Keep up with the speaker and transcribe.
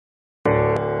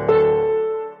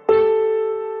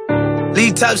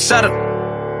D-top shutter,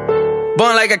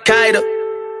 born like a kite.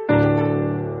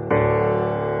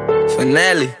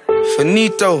 Finale,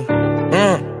 finito.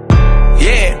 Yeah,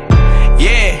 yeah,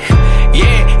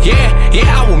 yeah, yeah,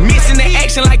 yeah. I was missing the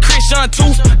action like Christian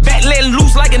too. Back letting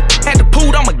loose like a at the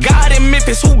pool. I'm a god in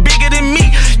Memphis, who bigger than me?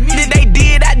 That they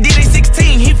did, I did it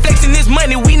 16. He flexing his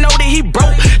money, we know that he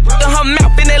broke. In her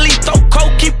mouth and at least throw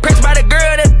coke. Keep pressed by the girl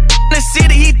that in the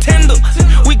city, he tender.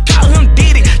 We call him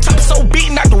Diddy. Top so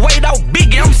beaten, knock the weight out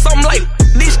Biggie. I'm something like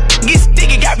this get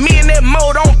sticky. Got me in that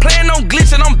mode, I don't plan on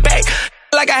glitching. I'm back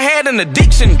like I had an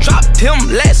addiction, dropped him,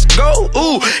 let's go.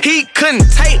 Ooh, he couldn't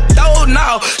take those,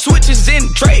 no. Switches in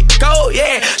Draco,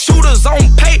 yeah. Shooters on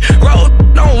payroll,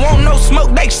 don't want no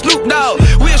smoke, they Snoop Dogg.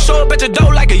 We'll show up at your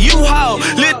door like a U-Haul.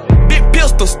 Lit big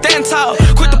pistol, stand tall.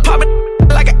 Quit the poppin'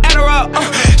 like an Adderall,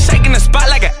 shaking the spot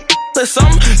like a or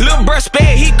something. Lil' bruh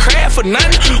spare, he crab for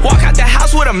nothing. Walk out the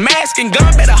house with a mask and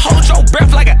gun. Better hold your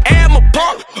breath like an ammo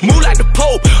pump. Move like the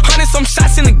Pope, 100 some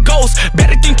shots in the ghost.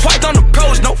 Better think twice on the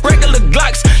pros, no regular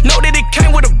Glocks. Know that it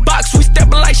came with a box, we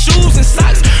steppin' like shoes and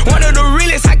socks. One of the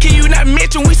realest, how can you not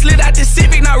mention? We slid out the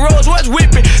Civic, now Rolls Royce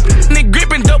whipping. Nigga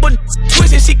gripping, double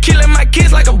twisting. She killing my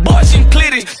kids like abortion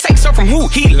clitters. Takes her from who?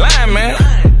 He lying, man.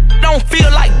 Don't feel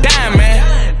like dying,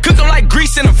 man. Cook them like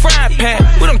grease in a frying pan.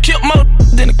 We done killed more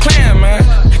than the clan, man.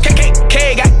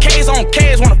 KKK got K's on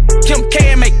K's. Wanna Kim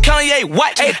K and make Kanye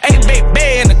white. Hey,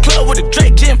 baby, in the club with a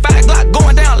Drake Gen 5.